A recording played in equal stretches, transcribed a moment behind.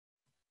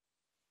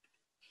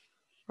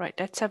Right,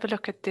 let's have a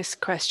look at this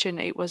question.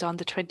 It was on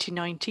the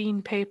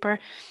 2019 paper.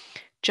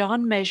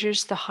 John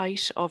measures the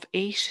height of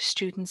 8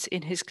 students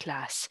in his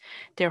class.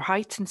 Their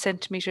heights in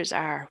centimetres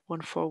are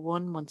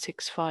 141,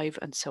 165,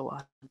 and so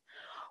on.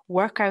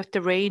 Work out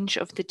the range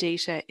of the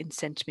data in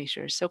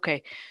centimetres.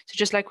 Okay, so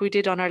just like we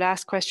did on our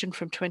last question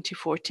from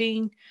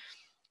 2014,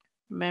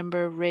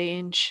 remember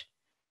range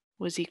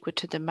was equal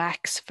to the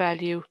max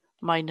value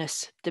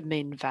minus the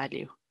min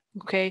value.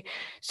 Okay,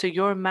 so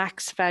your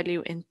max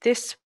value in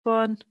this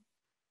one,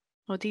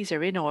 oh, these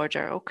are in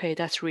order. Okay,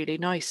 that's really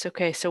nice.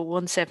 Okay, so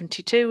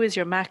 172 is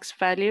your max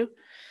value.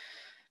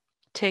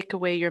 Take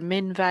away your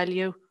min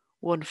value,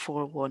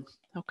 141.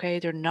 Okay,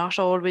 they're not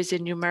always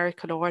in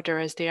numerical order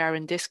as they are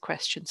in this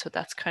question, so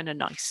that's kind of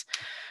nice.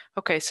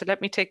 Okay, so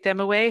let me take them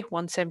away.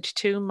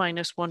 172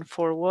 minus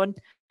 141,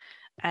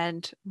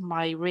 and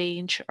my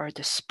range, or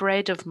the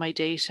spread of my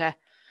data,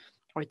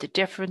 or the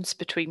difference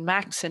between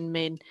max and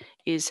min,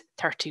 is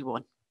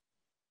 31.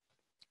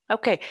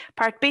 Okay,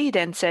 part B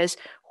then says,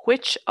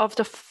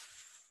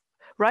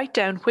 write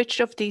down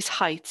which of these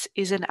heights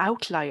is an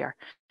outlier.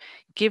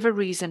 Give a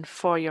reason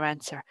for your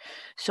answer.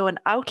 So an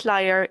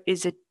outlier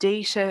is a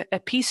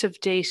piece of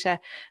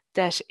data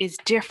that is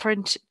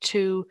different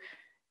to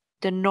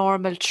the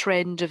normal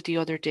trend of the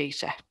other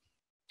data.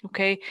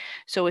 Okay,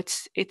 so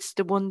it's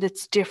the one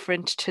that's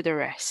different to the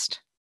rest.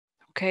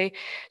 Okay,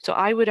 so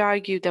I would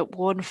argue that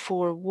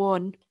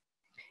 141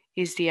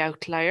 is the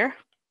outlier.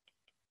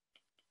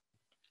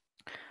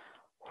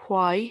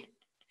 Why?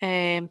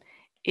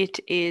 It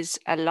is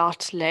a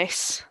lot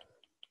less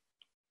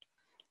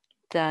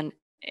than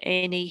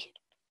any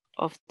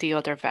of the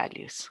other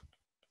values.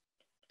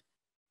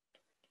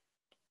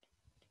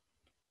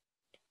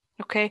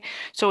 Okay,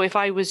 so if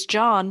I was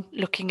John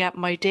looking at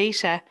my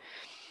data,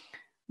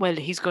 well,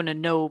 he's going to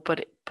know,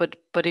 but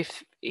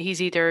if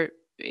he's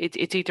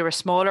it's either a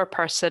smaller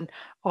person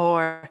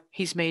or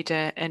he's made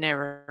an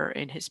error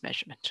in his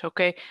measurement.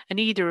 Okay, and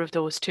either of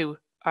those two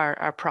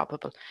are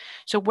probable.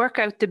 So work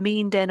out the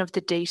mean then of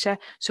the data.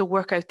 So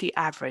work out the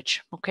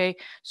average. Okay,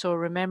 so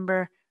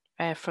remember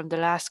from the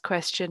last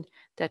question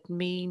that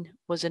mean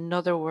was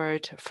another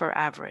word for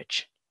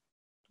average.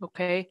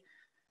 Okay,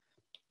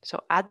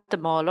 so add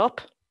them all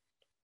up.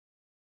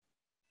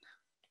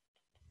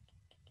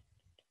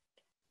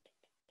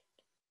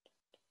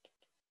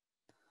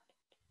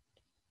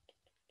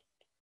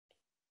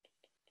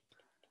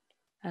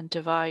 And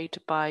divide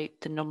by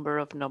the number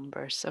of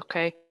numbers,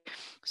 okay?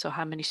 So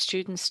how many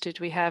students did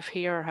we have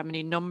here? Or how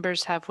many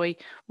numbers have we?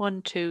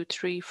 1, 2,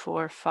 3,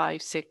 4,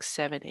 5, 6,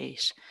 7,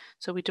 8.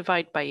 So we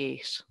divide by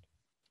 8,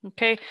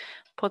 okay?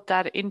 Put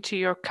that into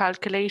your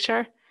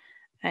calculator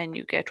and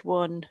you get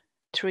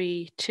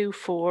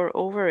 1324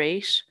 over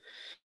 8,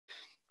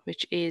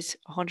 which is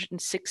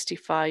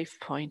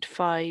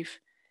 165.5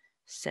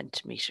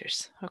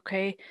 centimeters,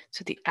 okay?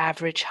 So the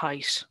average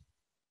height.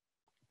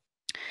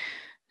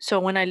 So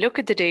when I look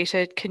at the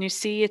data, can you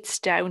see it's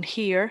down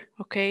here,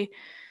 okay?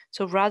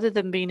 So rather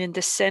than being in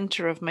the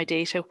center of my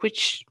data,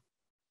 which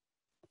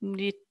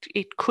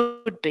it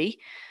could be,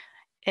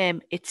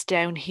 it's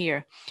down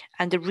here.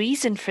 And the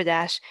reason for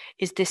that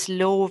is this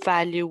low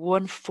value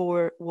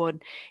 141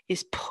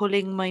 is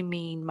pulling my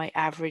mean, my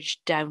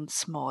average down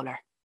smaller,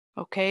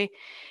 okay?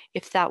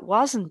 If that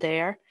wasn't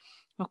there,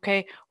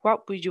 okay,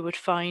 what you would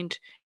find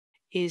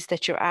is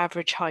that your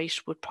average height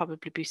would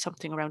probably be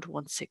something around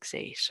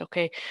 168,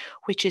 okay,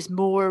 which is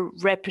more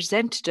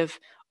representative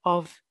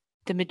of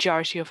the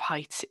majority of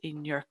heights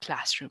in your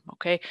classroom,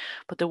 okay?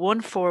 But the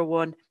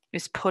 141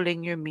 is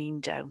pulling your mean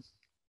down.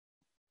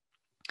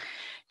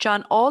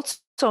 John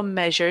also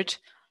measured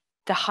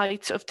the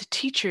heights of the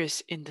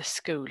teachers in the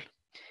school.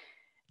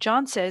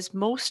 John says,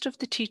 most of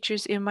the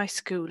teachers in my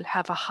school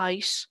have a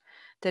height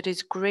that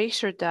is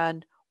greater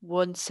than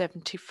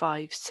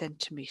 175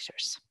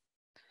 centimeters.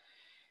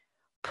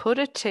 Put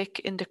a tick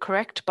in the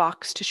correct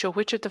box to show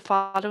which of the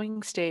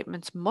following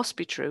statements must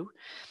be true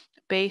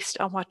based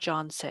on what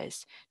John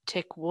says.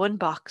 Tick one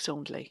box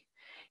only.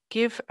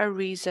 Give a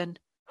reason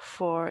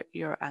for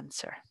your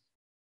answer.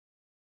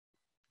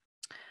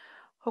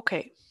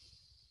 Okay.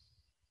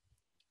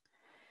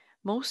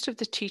 Most of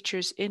the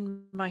teachers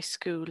in my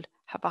school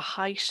have a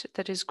height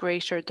that is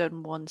greater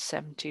than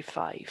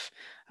 175.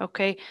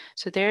 Okay,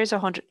 so there's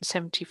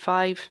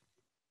 175,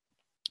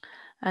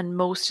 and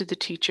most of the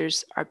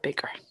teachers are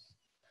bigger.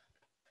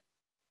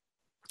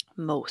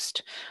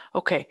 Most.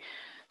 Okay,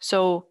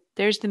 so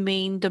there's the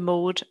mean, the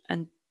mode,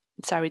 and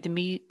the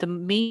mean,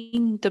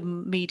 the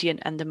median,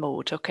 and the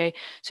mode. Okay,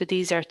 so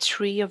these are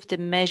three of the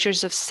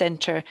measures of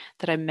center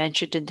that I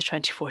mentioned in the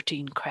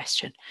 2014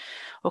 question.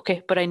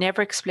 Okay, but I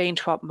never explained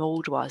what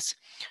mode was.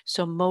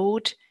 So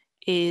mode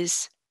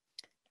is,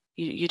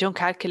 you don't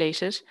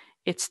calculate it,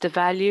 it's the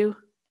value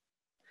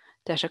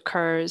that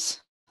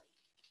occurs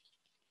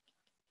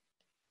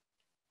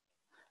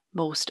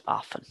most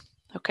often.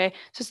 Okay,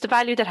 so it's the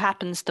value that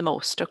happens the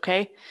most.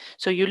 Okay,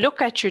 so you look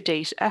at your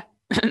data,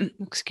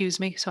 excuse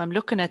me, so I'm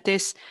looking at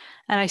this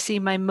and I see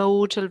my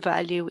modal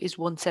value is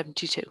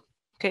 172.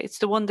 Okay, it's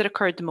the one that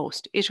occurred the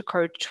most. It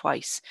occurred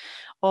twice.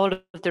 All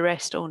of the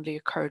rest only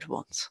occurred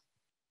once.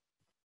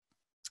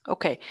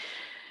 Okay,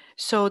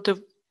 so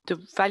the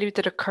value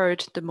that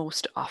occurred the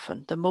most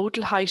often, the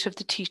modal height of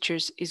the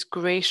teachers is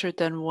greater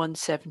than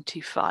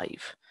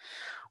 175.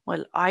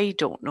 Well, I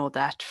don't know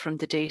that from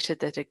the data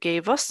that it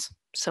gave us,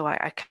 so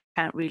I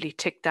can't really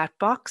tick that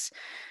box.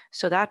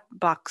 So that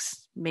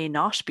box may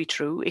not be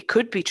true. It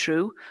could be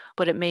true,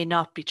 but it may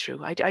not be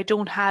true. I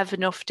don't have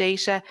enough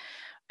data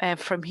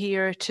from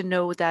here to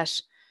know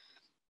that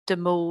the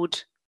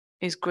mode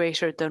is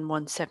greater than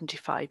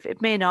 175.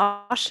 It may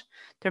not.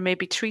 There may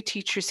be 3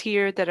 teachers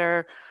here that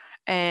are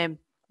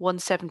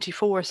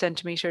 174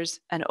 centimetres,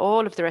 and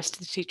all of the rest of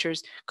the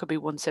teachers could be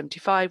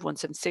 175,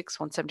 176,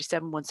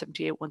 177,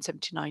 178,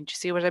 179. Do you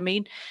see what I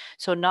mean?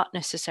 So not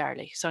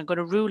necessarily. So I'm going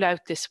to rule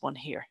out this one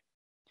here.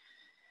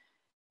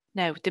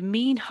 Now, the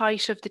mean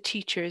height of the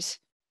teachers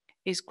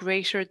is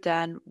greater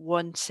than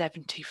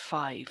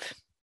 175.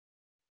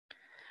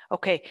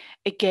 Okay,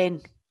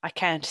 again, I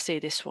can't say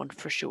this one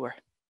for sure.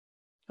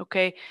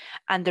 Okay,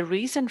 and the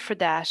reason for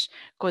that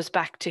goes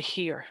back to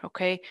here.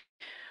 Okay,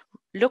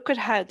 look at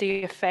how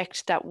the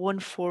effect that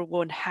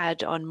 141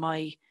 had on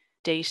my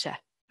data.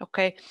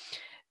 Okay,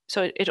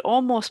 so it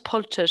almost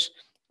pulled it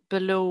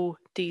below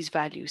these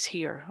values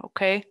here.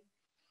 Okay,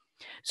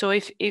 so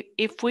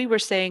if we were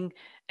saying,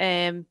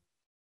 if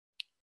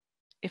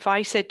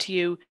I said to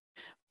you,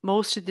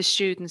 most of the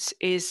students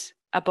is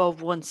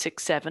above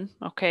 167,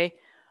 okay,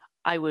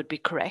 I would be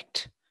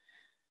correct.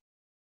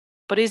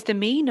 But is the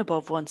mean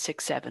above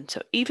 167?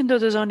 So even though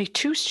there's only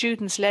 2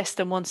 students less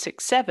than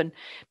 167,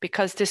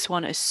 because this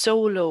one is so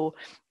low,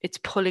 it's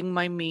pulling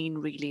my mean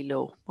really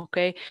low,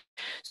 okay?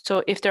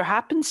 So if there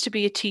happens to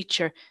be a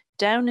teacher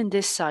down in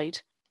this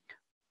side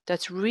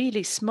that's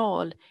really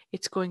small,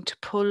 it's going to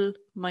pull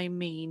my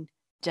mean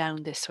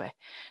down this way.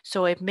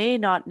 So it may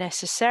not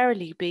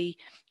necessarily be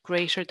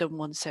greater than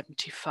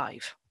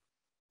 175.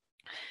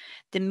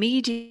 The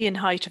median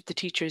height of the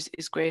teachers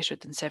is greater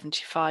than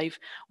 75.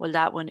 Well,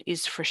 that one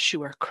is for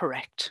sure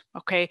correct.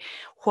 Okay.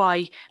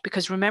 Why?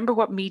 Because remember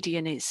what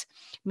median is.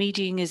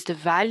 Median is the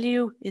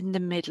value in the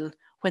middle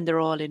when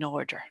they're all in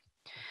order.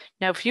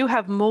 Now, if you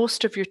have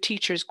most of your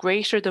teachers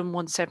greater than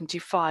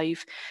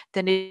 175,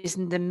 then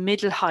isn't the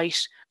middle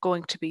height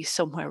going to be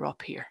somewhere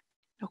up here?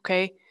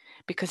 Okay.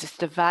 Because it's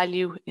the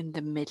value in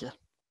the middle.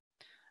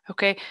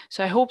 Okay.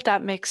 So I hope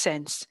that makes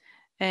sense.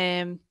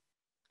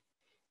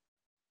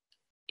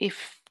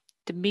 If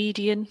the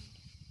median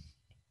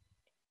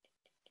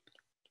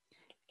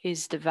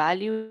is the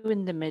value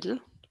in the middle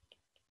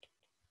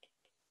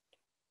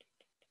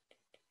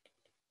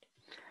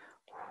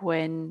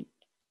when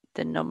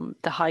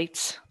the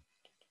heights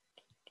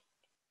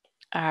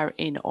are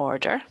in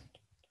order,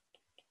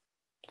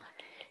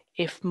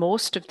 if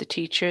most of the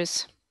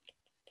teachers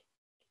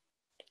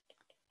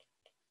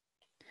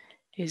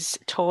is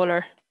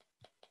taller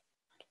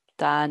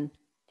than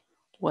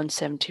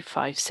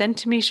 175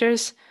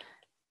 centimeters,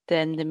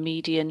 then the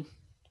median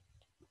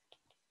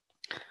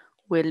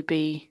will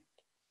be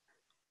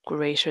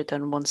greater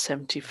than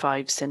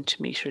 175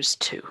 centimeters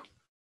too.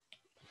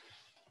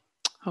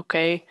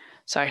 Okay,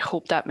 so I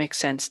hope that makes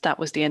sense. That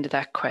was the end of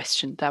that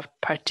question. That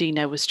part D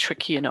now was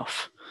tricky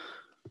enough.